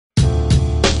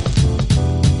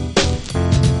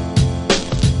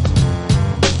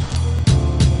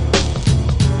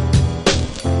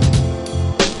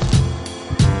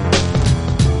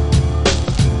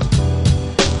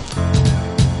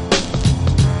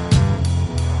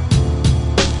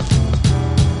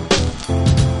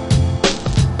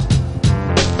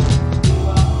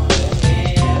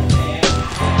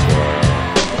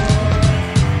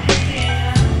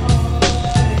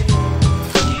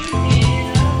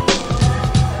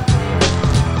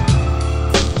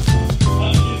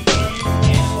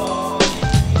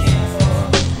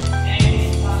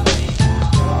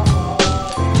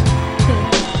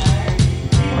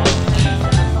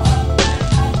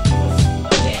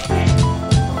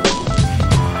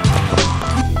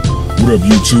What up,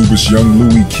 YouTube? It's Young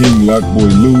Louie, King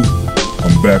Lockboy Lou.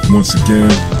 I'm back once again,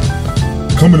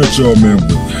 coming at y'all, man,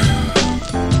 with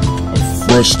a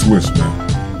fresh twist, man.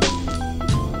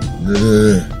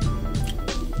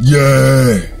 Yeah.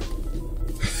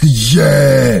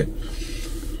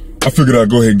 I figured I'd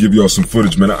go ahead and give y'all some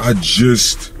footage, man. Oh,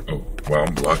 wow,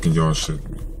 I'm blocking y'all shit.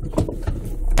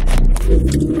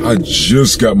 I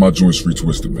just got my joints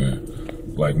retwisted, man.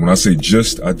 Like, when I say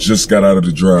I just got out of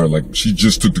the dryer. Like, she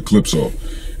just took the clips off.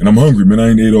 And I'm hungry, man. I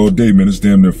ain't ate all day, man. It's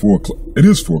damn near 4 o'clock. It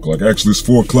is 4 o'clock. Actually, it's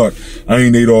 4 o'clock. I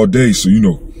ain't ate all day, so,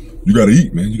 you gotta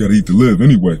eat, man. You gotta eat to live.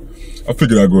 Anyway, I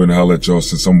figured I'd go ahead and holler at y'all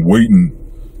since I'm waiting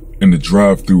in the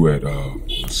drive-thru at,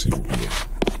 let's see what we at.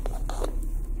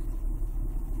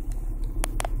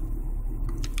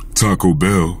 Taco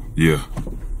Bell. Yeah.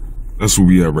 That's where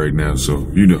we at right now, so,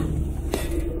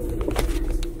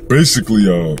 Basically,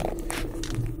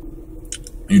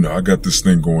 I got this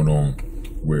thing going on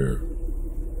where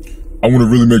I want to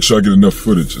really make sure I get enough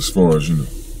footage as far as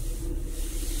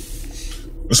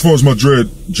my dread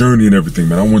journey and everything,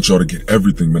 man. I want y'all to get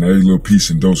everything, man. Every little piece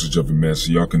and dosage of it, man,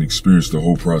 so y'all can experience the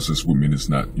whole process with me and it's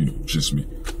not, just me.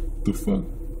 The fuck?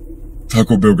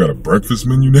 Taco Bell got a breakfast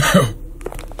menu now?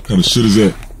 What kind of shit is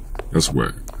that? That's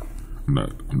whack. I'm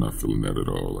not feeling that at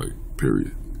all, like,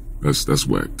 period. That's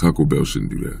whack. Taco Bell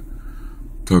shouldn't do that.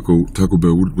 Taco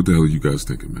Bell, what the hell are you guys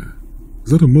thinking, man?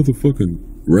 Is that a motherfucking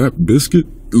wrapped biscuit?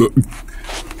 Look.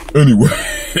 Anyway,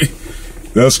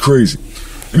 that's crazy.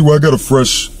 Anyway, I got a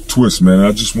fresh twist, man.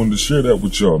 I just wanted to share that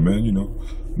with y'all, man.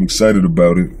 I'm excited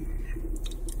about it.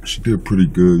 She did pretty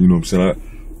good, you know what I'm saying?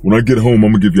 When I get home,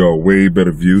 I'm gonna give y'all a way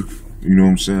better view,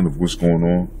 of what's going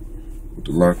on with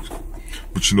the locks.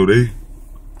 But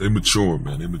they maturing,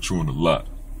 man. They maturing a lot.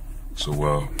 So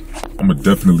I'm gonna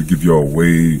definitely give y'all a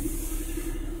way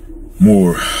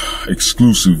more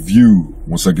exclusive view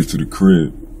once I get to the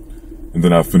crib, and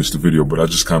then I'll finish the video. But I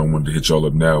just kind of wanted to hit y'all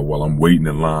up now while I'm waiting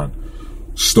in line,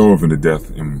 starving to death,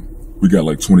 and we got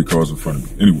like 20 cars in front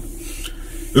of me. Anyway,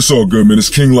 it's all good, man. It's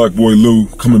King Lockboy Lou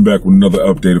coming back with another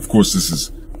update. Of course, this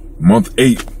is month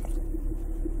 8.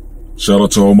 Shout out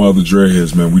to all my other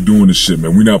dreadheads, man. We doing this shit,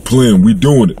 man. We not playing. We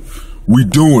doing it. We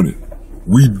doing it.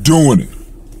 We doing it.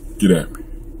 Get at me.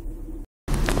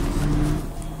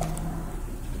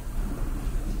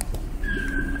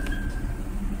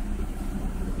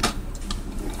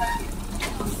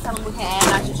 Tell them we can add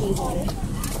nacho cheese on it.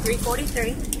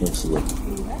 $3.43. Excellent.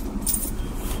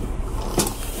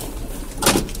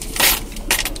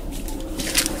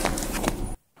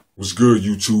 What's good,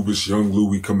 YouTube? It's Young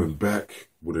Louie coming back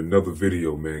with another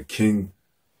video, man. King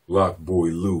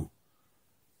Lockboy Lou.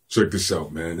 Check this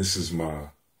out, man. This is my...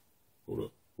 Hold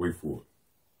up. Wait for it.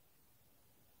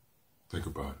 Think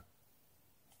about it.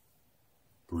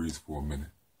 Breathe for a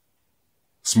minute.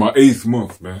 It's my 8th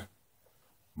month, man.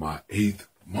 My 8th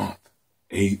month.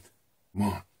 8th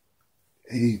month.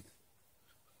 8th.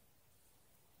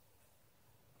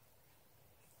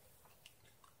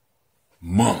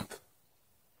 Month.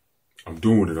 I'm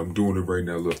doing it. I'm doing it right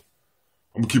now. Look,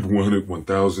 I'm gonna keep it 100,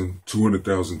 1,000,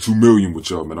 200,000, 2 million with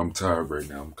y'all, man. I'm tired right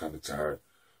now. I'm kind of tired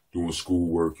doing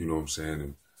schoolwork, you know what I'm saying,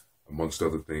 and amongst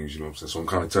other things, you know what I'm saying. So I'm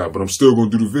kind of tired, but I'm still gonna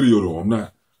do the video though. I'm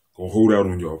not gonna hold out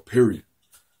on y'all, period.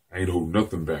 I ain't holding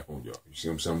nothing back on y'all. You see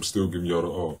what I'm saying? I'm still giving y'all the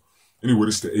all. Anyway,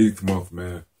 it's the 8th month,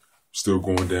 man. Still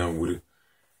going down with it.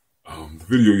 The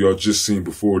video y'all just seen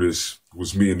before this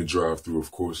was me in the drive-thru,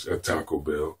 of course, at Taco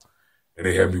Bell. And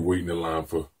they had me waiting in line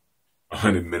for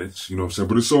 100 minutes, you know what I'm saying?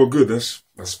 But it's all good. That's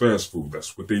fast food.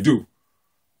 That's what they do.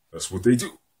 That's what they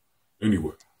do.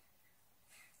 Anyway.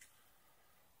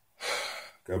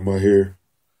 Got my hair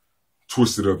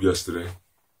twisted up yesterday.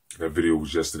 That video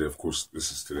was yesterday. Of course,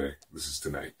 this is today. This is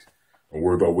tonight. Don't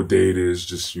worry about what day it is.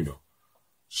 Just,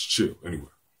 just chill.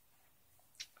 Anyway.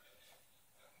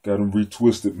 Got them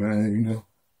retwisted, man,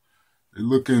 They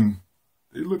looking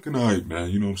all right, man.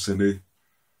 You know what I'm saying?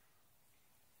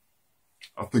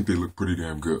 I think they look pretty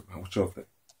damn good, man. What y'all think?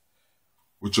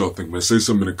 What y'all think, man? Say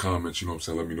something in the comments, you know what I'm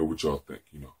saying? Let me know what y'all think,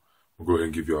 We'll go ahead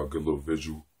and give y'all a good little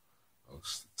visual.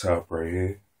 That's the top right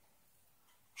here.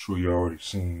 I'm sure you already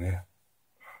seen that.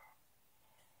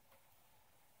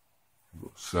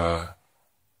 Go side.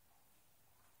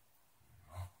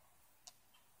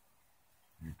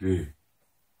 You did.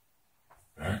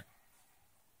 All right.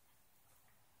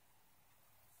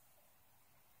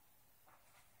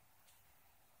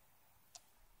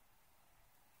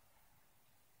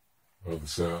 Other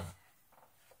side.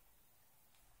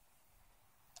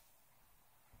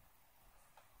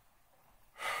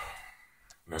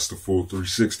 That's the full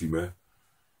 360, man.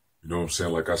 You know what I'm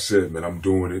saying? Like I said, man, I'm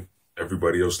doing it.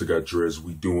 Everybody else that got dreads,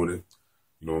 we doing it.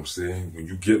 You know what I'm saying? When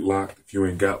you get locked, if you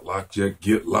ain't got locked yet,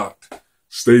 get locked.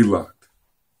 Stay locked.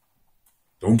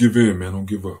 Don't give in, man. Don't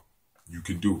give up. You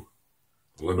can do it.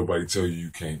 Don't let nobody tell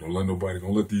you can't. Don't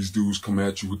let these dudes come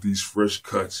at you with these fresh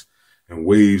cuts and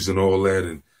waves and all that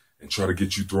and try to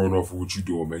get you thrown off of what you're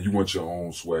doing, man. You want your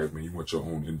own swag, man. You want your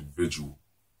own individual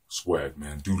swag,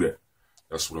 man. Do that.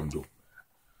 That's what I'm doing,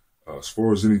 man. As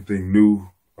far as anything new,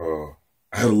 I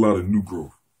had a lot of new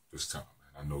growth this time,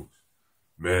 man. I noticed.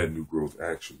 Mad new growth,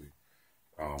 actually.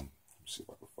 Let me see if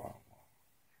I can find one.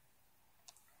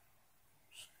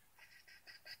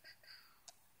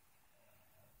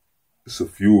 It's a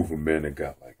few of them, man, that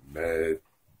got like mad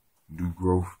new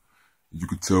growth. You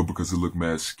could tell because it looked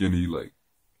mad skinny, like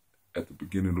at the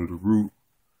beginning of the root.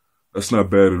 That's not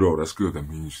bad at all. That's good. That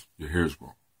means your hair's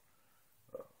growing.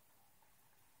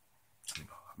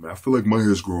 I feel like my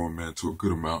hair's growing, man, to a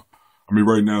good amount. I mean,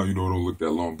 right now, it don't look that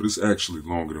long, but it's actually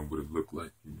longer than what it looked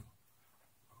like,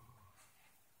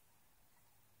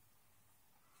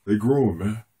 They growing,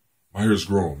 man. My hair's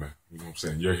growing, man. You know what I'm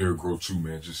saying? Your hair grow too,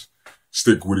 man. Just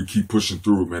stick with it. Keep pushing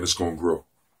through it, man. It's going to grow.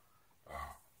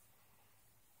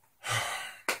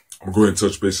 I'm going to go ahead and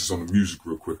touch bases on the music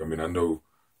real quick. I mean, I know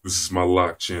this is my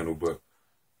lock channel, but,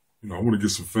 I want to get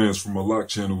some fans from my lock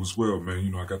channel as well,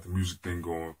 man. I got the music thing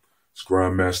going. It's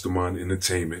Grind Mastermind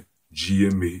Entertainment,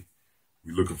 GME.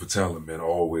 We looking for talent, man,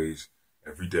 always,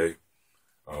 every day.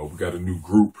 We got a new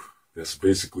group that's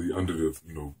basically under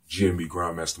the, GME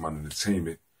Grind Mastermind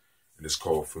Entertainment, and it's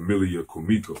called Familia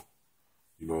Comico.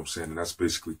 You know what I'm saying? And that's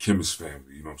basically Kim's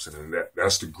family, you know what I'm saying? And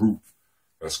that's the group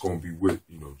that's going to be with,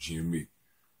 GME.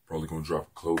 Probably going to drop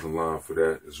a clothing line for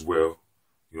that as well.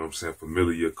 You know what I'm saying?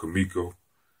 Familia Comico.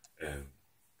 And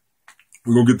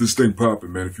we're going to get this thing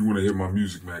popping, man. If you want to hear my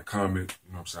music, man, comment.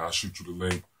 You know what I'm saying? I'll shoot you the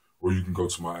link. Or you can go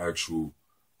to my actual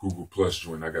Google Plus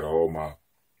joint. I got all my,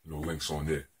 links on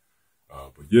there.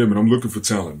 But yeah, man, I'm looking for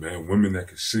talent, man. Women that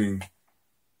can sing,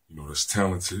 that's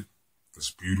talented, that's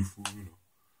beautiful,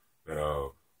 that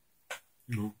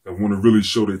want to really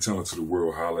show their talent to the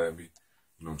world. Holla at me.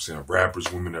 You know what I'm saying?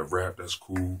 Rappers, women that rap, that's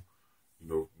cool.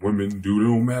 Women, dude, it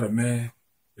don't matter, man.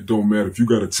 It don't matter. If you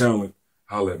got a talent,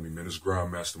 holla at me, man. It's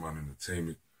Grind Mastermind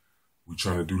Entertainment. We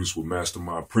trying to do this with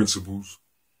mastermind principles.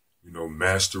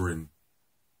 Mastering,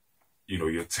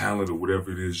 your talent or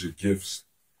whatever it is, your gifts,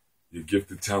 your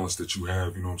gifted talents that you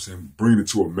have, you know what I'm saying? Bring it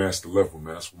to a master level,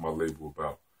 man. That's what my label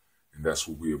about. And that's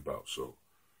what we about. So,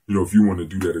 if you want to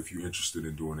do that, if you're interested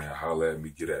in doing that, holla at me,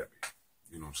 get at me.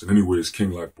 You know what I'm saying? Anyway, it's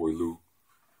King Lock Boy Lou.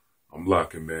 I'm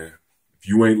locking, man. If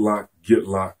you ain't locked, get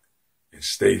locked and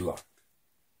stay locked.